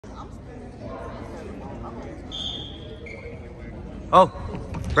Oh,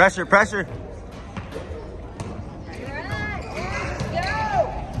 pressure, pressure.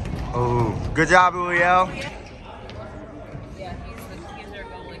 Oh, good job, Uliel. Yeah, he's their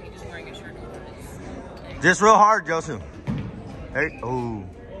goalie. He's just wearing a shirt over his. Just real hard, Joseph. Hey, oh.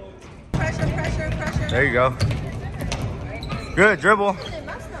 Pressure, pressure, pressure. There you go. Good dribble.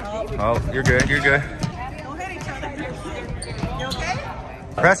 Oh, you're good. You're good. Don't hit each other. You okay?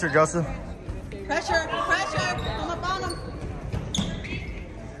 Pressure, Joseph. Pressure, pressure. Come up on him.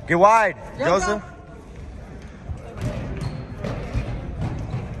 Get wide, Go, Joseph.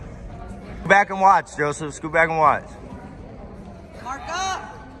 Scoot back and watch, Joseph. Scoot back and watch. Mark up.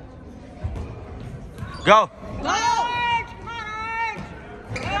 Go. Go.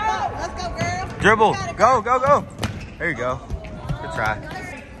 Let's go, girl. Dribble. Go, go, go. There you go. Good try.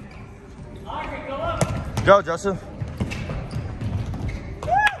 Go, Joseph.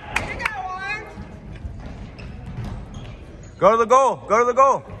 Go to the goal. Go to the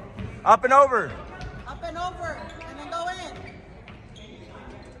goal. Up and over. Up and over. And then go in.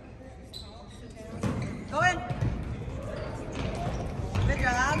 Go in. Good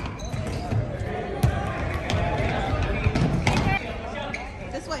job.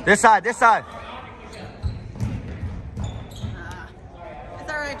 This way. This side. This side. It's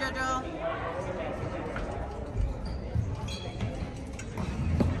all right, JoJo.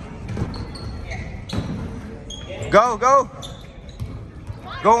 Go, go.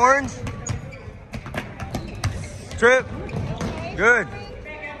 Go, Orange. Trip. Good.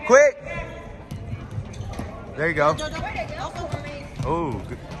 Quick. There you go. Oh,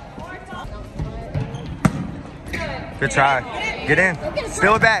 good. Good try. Get in.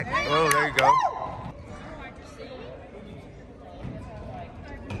 Steal it back. Oh, there you go.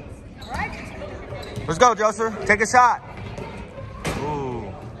 Let's go, Joseph. Take a shot.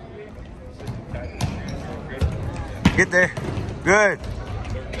 Ooh. Get there. Good.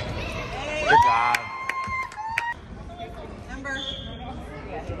 Good job. Number.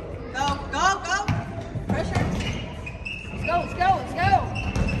 Go, go, go. Pressure. Let's go.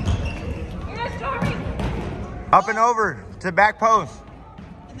 Yes, Tommy. Up and over to back post.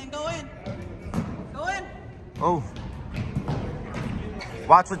 And then go in. Go in. Oh.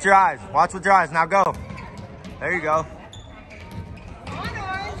 Watch with your eyes. Watch with your eyes. Now go. There you go.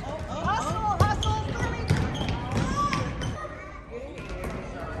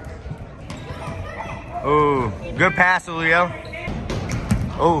 Oh, good pass, Leo.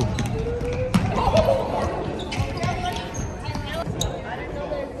 Oh.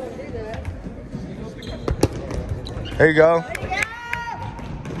 There you go.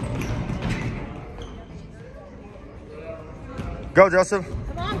 Go, Joseph.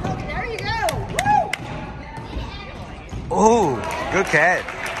 Come on, Kobe. There you go. Woo! Oh, good catch.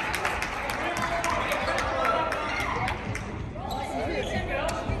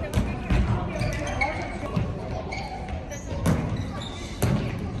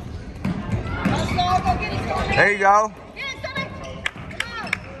 There you go.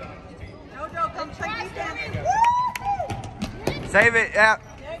 JoJo, come play defense. Save it. Yeah.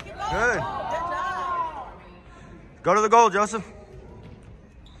 There you go. Good. Good job. Go to the goal, Joseph.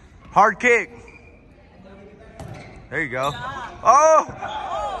 Hard kick. There you go. Oh!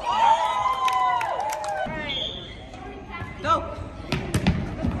 Go.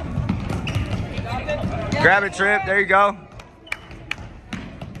 Grab it, Trip. There you go.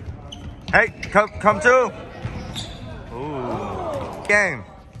 Hey, come to. Ooh. Game.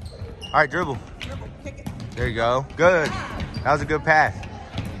 All right, dribble. There you go. Good. That was a good pass.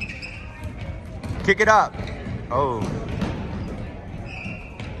 Kick it up. Oh.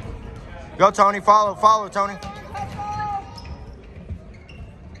 Go, Tony. Follow, Tony.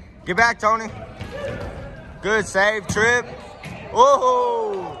 Get back, Tony. Good save, Trip.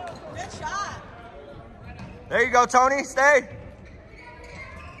 Oh. Good shot. There you go, Tony. Stay.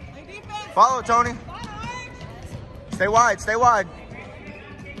 Play defense. Follow, Tony. Stay wide. Stay wide.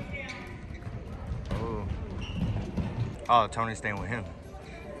 Oh. Oh, Tony's staying with him.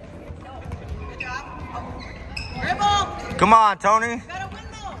 Good job. Dribble. Come on, Tony. Gotta win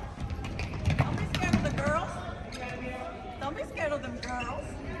though. Don't be scared of the girls. Don't be scared of them girls.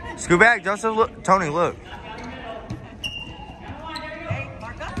 Scoot back, Joseph. Look, Tony, look. Hey,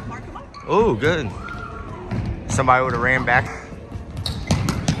 mark up. Mark him up. Oh, good. Somebody would have ran back.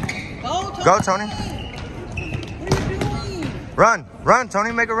 Go, Tony. Go, Tony. What are you doing? Run,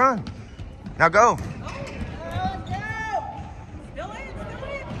 Tony. Make a run. Now go. Go. Still in.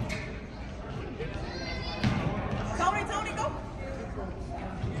 Tony, go.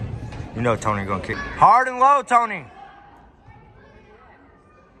 You know Tony gonna kick. Hard and low, Tony.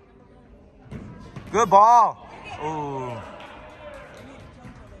 Good ball. Ooh.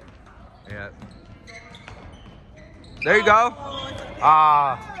 Yeah. There you go.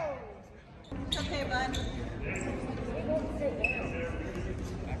 Ah. It's okay, bud.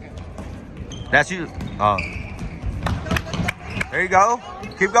 That's you. Oh. There you go.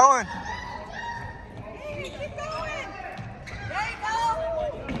 Keep going. Hey, keep going. There you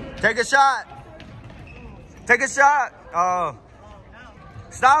go. Take a shot. Take a shot. Oh.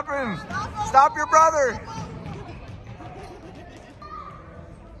 Stop him. Stop your brother.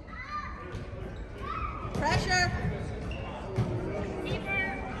 Pressure.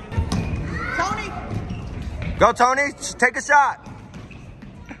 Tony. Go, Tony. Take a shot.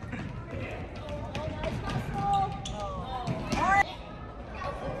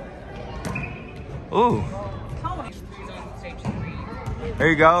 Ooh. Tony. There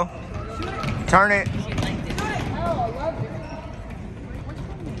you go. Turn it.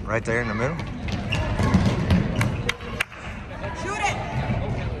 Right there in the middle. Shoot it.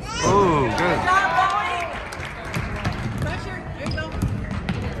 Ooh, Good good. job, Tony. Pressure. There you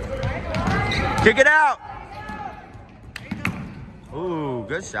go. Kick it out. There you go. Ooh,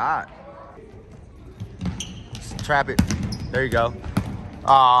 good shot. Trap it. There you go.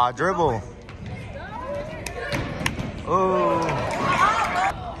 Ah, dribble. Ooh.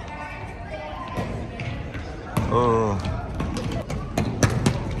 Ooh.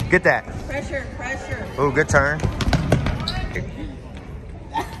 Get that. Pressure. Pressure. Ooh, good turn.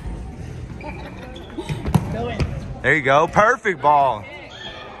 There you go. Perfect ball.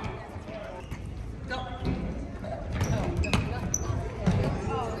 Go.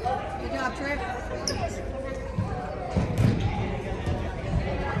 Good job, Trip.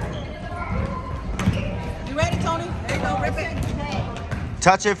 You ready, Tony? There you go. Rip it.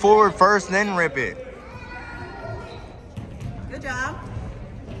 Touch it forward first, then rip it. Good job.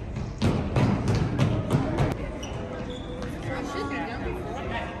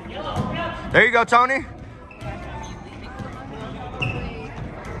 There you go, Tony.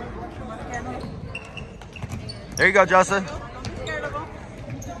 There you go, Joseph. Don't be scared of him.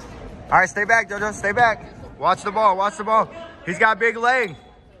 All right, stay back, Jojo. Stay back. Watch the ball. Watch the ball. He's got a big leg.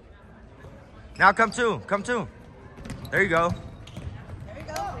 Now come two. Come two. There you go. There you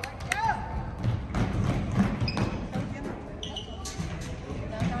go.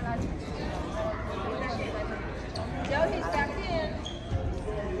 Joey's back in.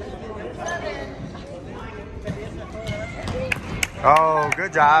 7. Oh,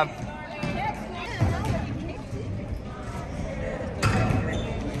 good job.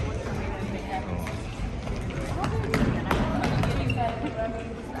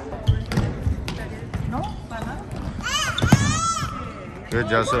 Good,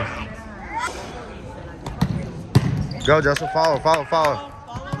 Joseph. Go, Joseph. Follow, follow, follow.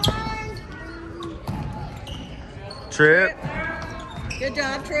 Trip. Good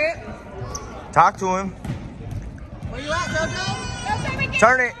job, Trip. Talk to him. Where you at, JoJo?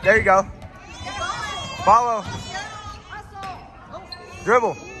 Turn it. There you go. Follow.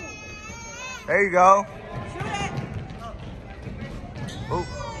 Dribble. There you go. Shoot it. Ooh.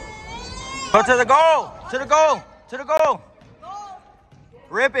 Go to the goal. To the goal. To the goal.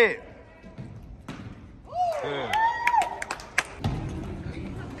 Rip it. Good.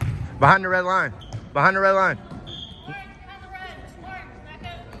 Behind the red line. Behind the red line.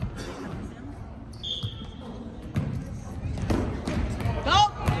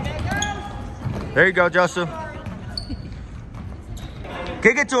 Go. There you go, Joseph.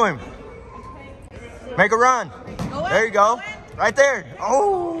 Kick it to him. Make a run. There you go. Right there.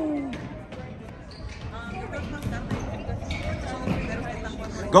 Oh.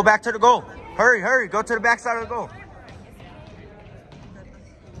 Go back to the goal. Hurry, hurry. Go to the back side of the goal.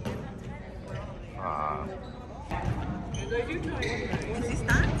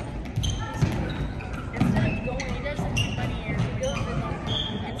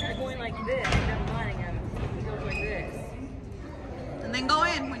 Instead of going like this, I'm letting him. He goes like this. And then go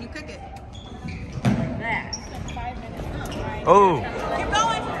in when you kick it. That. Oh. Keep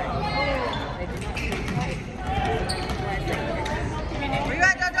going. Where you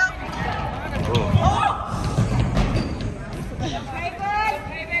at, JoJo? Oh. Good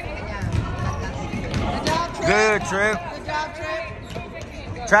job, Trip. Good, Trip. Good job,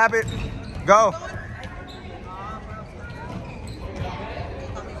 Trip. Trap it. Go.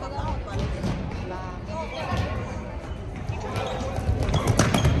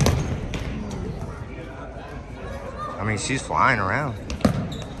 I mean, she's flying around.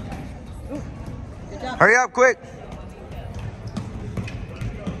 Hurry up, quick.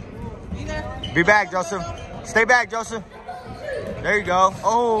 Be there. Be back, Joseph. Stay back, Joseph. There you go.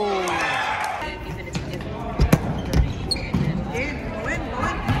 Oh. In, go in, go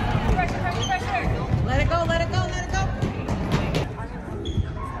in.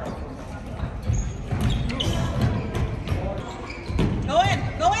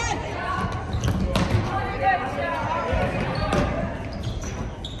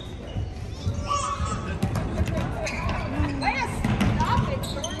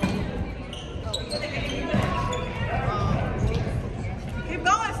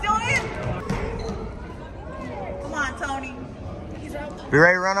 Be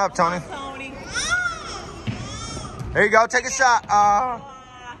ready to run up, Tony. Tony. There you go. Take a shot. Oh.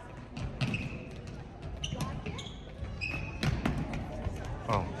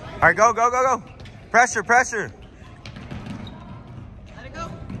 All right, go, go, go, go. Pressure, pressure. Let it go.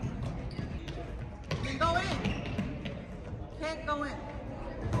 Then go in. Can't go in.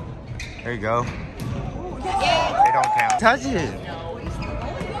 There you go. Ooh, They don't count. Touch it.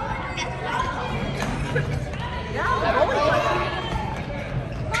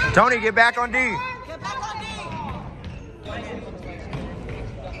 Tony, get back on D. Get back on D.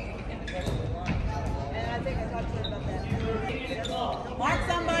 Mark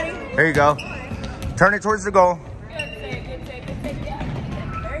somebody. There you go. Turn it towards the goal. There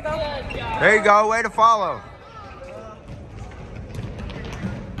you go. There you go. Way to follow.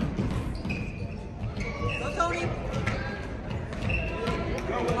 Go, Tony.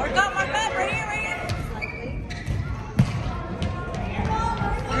 Mark up, right here, right here.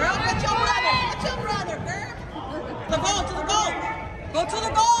 Girl, get your brother, girl. To the goal. Go to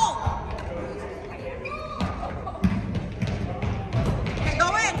the goal. Okay, go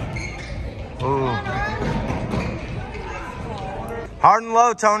in. Ooh. Hard and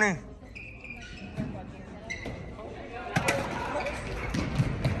low, Tony.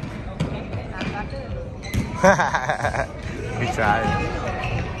 He tried.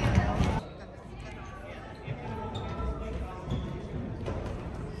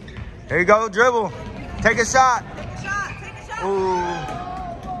 There you go, dribble. Take a shot. Take a shot. Ooh.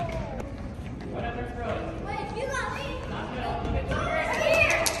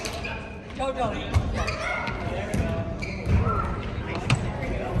 Go, Tony.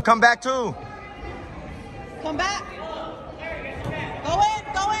 Come back too. Come back. Go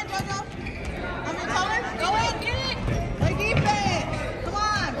in, Jojo. Come in, Tony. Go in, get it. Play defense. Come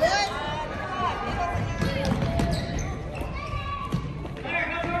on, boys.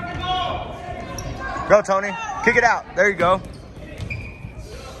 Go, Tony. Kick it out. There you go.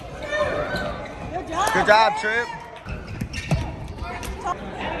 Good job, Trip.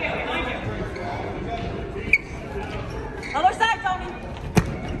 Other side, Tony.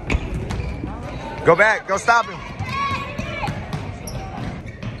 Go back. Go stop him.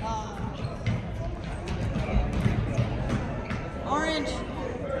 Orange.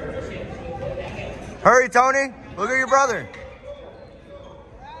 Hurry, Tony. Look at your brother.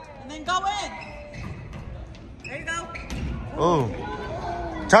 And then go in. There you go. Ooh.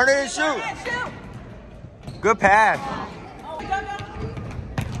 Turn it and shoot. Shoot. Good pass. Oh, Jojo.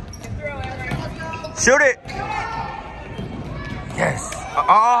 Shoot it. Yes.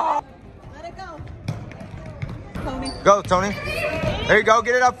 Oh. Let it go. Tony. Go, Tony. There you go.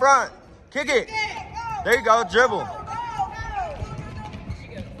 Get it up front. Kick it. There you go. Dribble.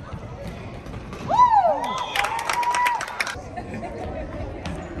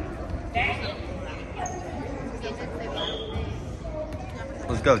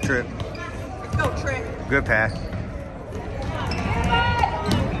 Let's go, Trip. Let's go, Trick. Good pass.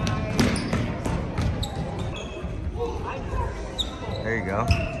 There you go.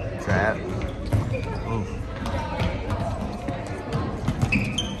 Trap. Ooh.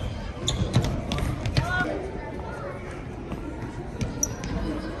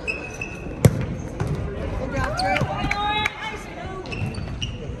 Good job, Trick.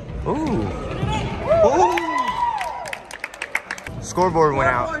 Ooh. Ooh. Scoreboard went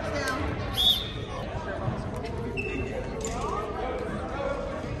out. Scoreboard's down.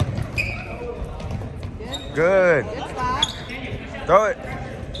 Good. Good spot. Throw it.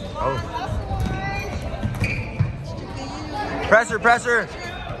 Oh. Pressure, pressure.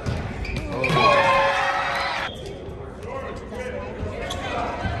 Oh.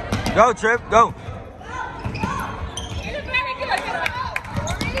 Go, Trip, go.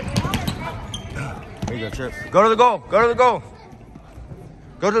 There you go, Trip. Go to the goal. Go to the goal.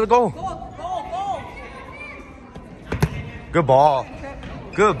 Go to the goal. Go. Good ball.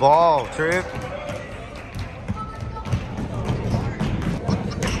 Good ball, Trip.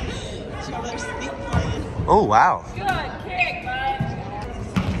 Oh, wow. Good kick, bud.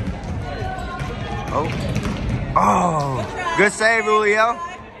 Oh. Oh. Good save, Julio.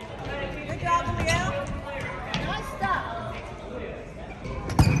 Good job, Julio. Nice stop.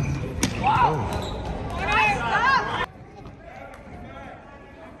 Oh. Nice stop.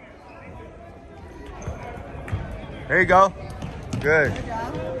 There you go. Good. Good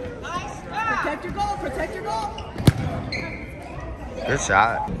job. Nice. Protect your goal. Protect your goal. Good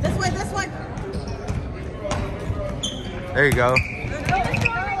shot. This way. There you go.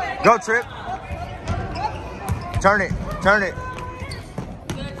 Go, Trip. Turn it. Turn it.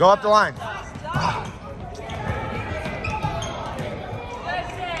 Go up the line.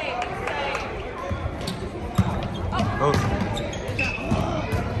 Oh.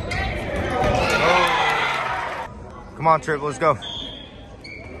 Oh. Come on, Trip, let's go.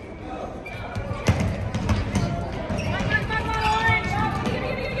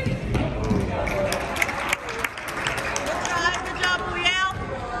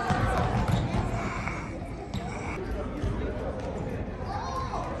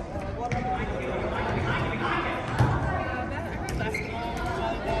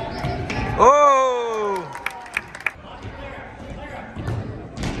 Oh!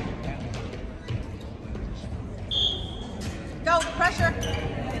 Go, pressure.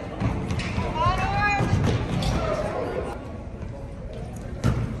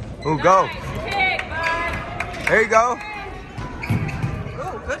 Ooh, go. There you go.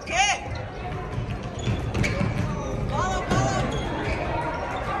 Ooh, good kick. Follow.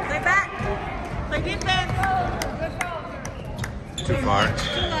 Stay back. Play defense. Too far.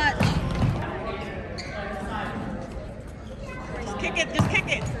 Too much. Just kick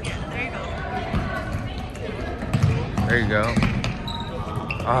it. Yeah, there you go. There you go.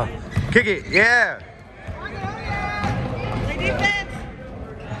 Kick it, yeah. Play defense.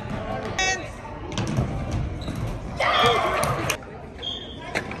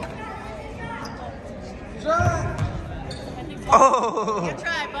 Oh! Good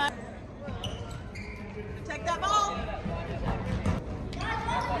try, bud. Take that ball.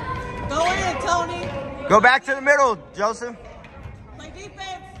 Go in, Tony. Go back to the middle, Joseph. Play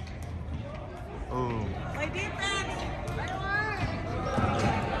defense. Ooh. Play defense.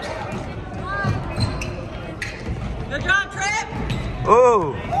 Good job, Trip.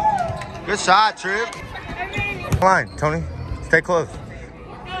 Ooh. Good shot, Trip. Come on, Tony. Stay close.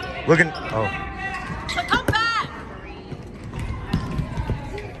 Looking. Oh. So come back.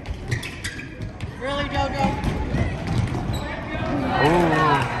 Really, JoJo? Ooh.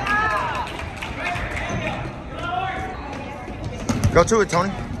 Go to it, Tony.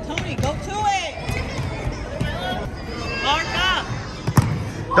 Tony, go to it. Mark up.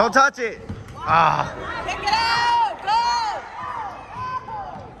 Don't touch it. Ah. Pick it out. Go.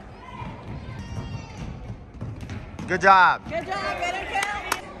 Good job. Good job. Get him,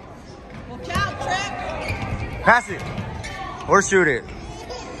 count. Watch out, Trip. Pass it. Or shoot it.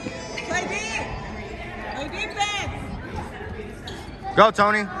 Play deep. Play defense. Go,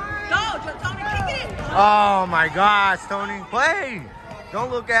 Tony. Go, Tony, kick it. Oh my gosh, Tony. Play. Don't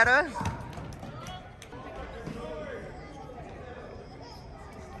look at us.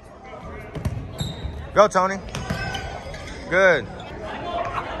 Go, Tony. Good.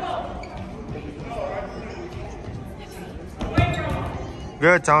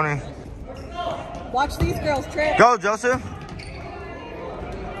 Good, Tony. Watch these girls, Trip. Go, Joseph.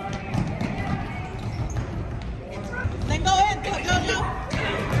 Then go in, JoJo.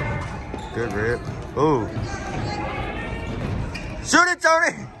 Good rip. Ooh. Shoot it,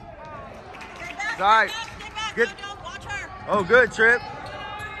 Tony. Stay back, Sorry. stay back, Good. JoJo. Watch her. Oh, good, Trip.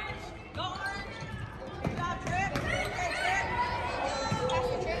 Go, Orange. Good job, Trip. Okay, Trip.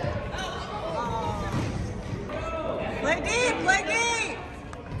 Play deep.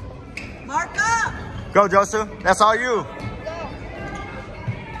 Mark up. Go, Joseph. That's all you.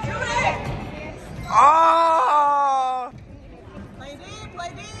 Shoot it. Oh! Play deep.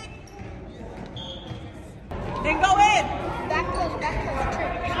 Then go in. Back close, Trip.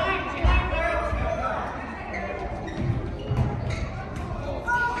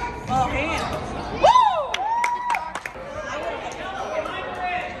 Oh, hands.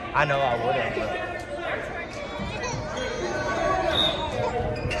 I know I would have.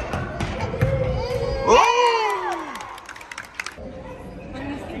 All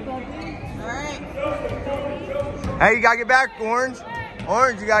right. Hey, you gotta get back, Orange.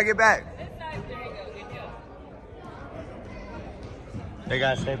 Orange, you gotta get back. They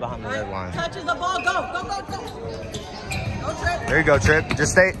gotta stay behind the red line. Touches the ball. Go. Go, Trip. There you go, Trip.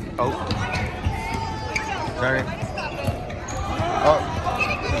 Just stay. Oh. Sorry. Oh.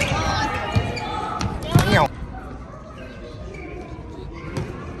 Meow.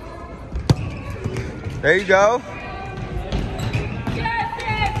 There you go.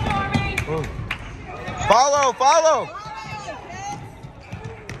 Ooh. Follow.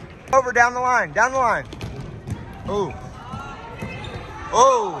 Over, down the line. Ooh.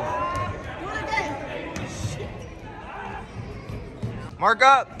 Oh. Mark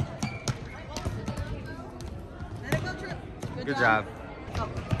up. Let it go, Trip. Good job.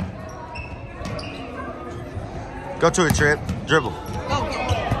 Go to it, Trip. Dribble. Go.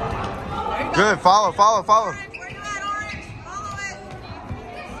 There you go. Good. Follow. Orange, where you at, Orange? Follow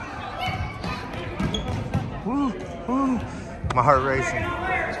it. Woo. My heart racing.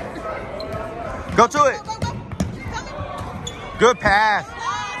 Go to it. Go. Keep coming. Good pass.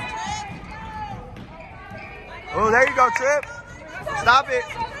 Oh, there you go, Trip. Stop it.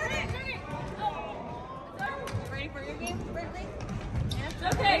 Ready for your game, Brittany? Yeah. It's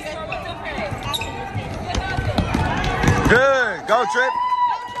okay. It's okay. Good. Go, Trip.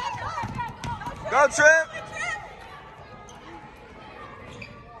 Go, Trip.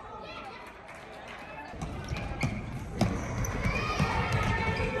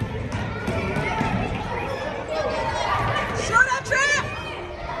 Shoot that Trip.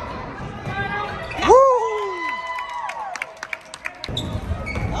 Woo!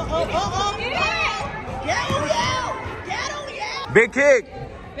 Yeah. Big kick.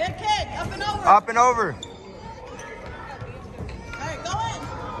 Big kick, up and over. Up and over. All right, go in.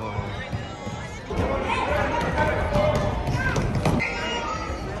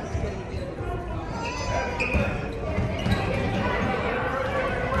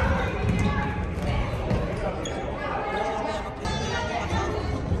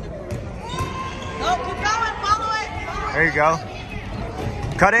 Go, keep going, follow it. There you go.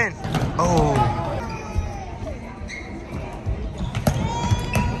 Cut in. Oh.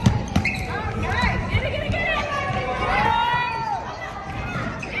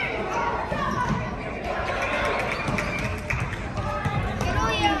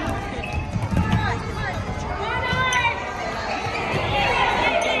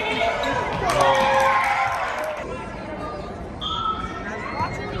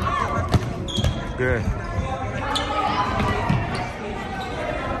 Good.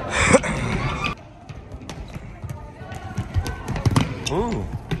 Ooh.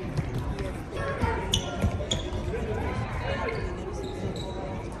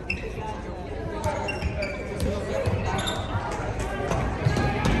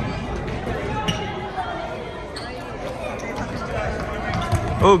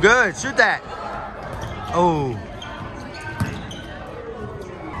 Oh, good. Shoot that. Oh.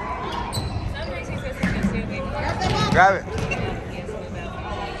 Grab it.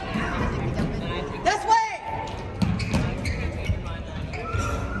 This way.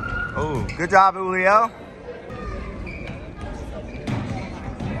 Oh, good job, Julio.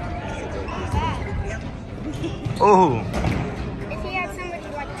 Oh. If he had somebody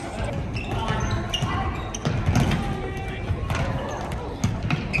like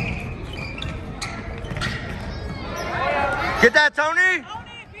Get that, Tony.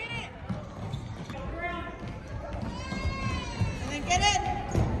 And then get in.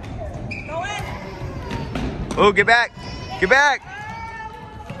 Go in. Oh, get back. Get back.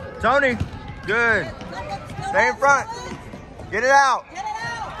 Tony. Good. Stay in front. Get it out. Get it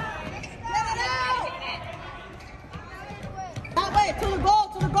out. Get it out. That way, to the goal,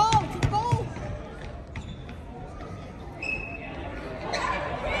 to the goal, to the goal.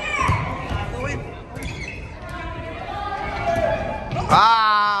 Go in.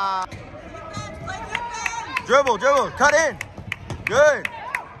 Ah. Play defense. Dribble, dribble. Cut in. Good.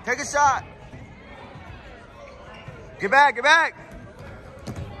 Take a shot. Get back, get back.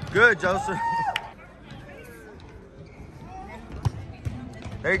 Good, Joseph.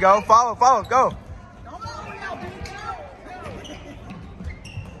 There you go. Follow, follow. Go.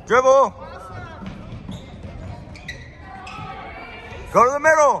 Dribble. Go to the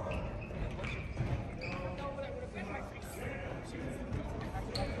middle.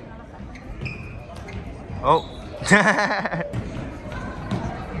 Oh.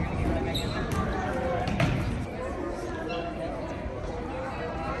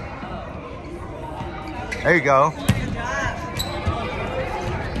 There you go. Good job.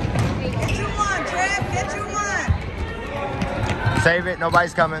 Get you one, Trev. Get you one. Save it.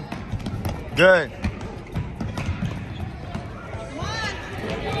 Nobody's coming. Good. Come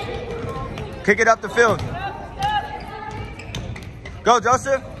on. Kick it up the field. Go,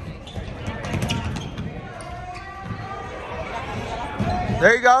 Joseph.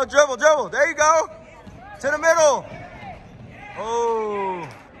 There you go. Dribble, dribble. There you go. To the middle. Oh.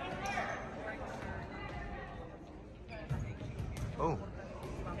 Oh.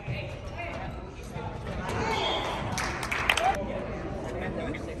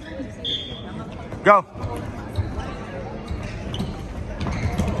 Go.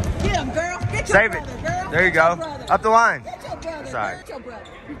 Get him, girl. Get your Save brother, it. girl. There you Get your go. brother. Up the line. Get your brother. Sorry. Get your brother.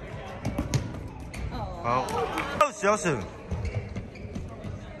 Oh. Joseph.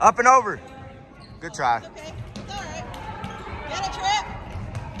 Up and over. Good try. Okay. It's all right. Get a Trip.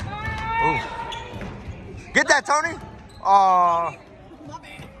 Ooh. Get that, Tony. Aw. My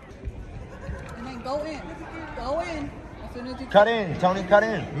bad. And then go in. Go in. As soon as you Cut in, Tony. Cut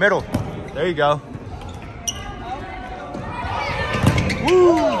in. Middle. There you go.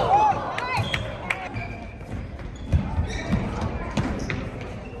 Woo.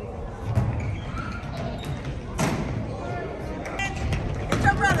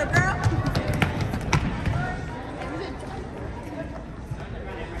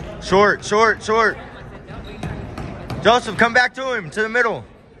 Short, short, short. Joseph, come back to him, to the middle.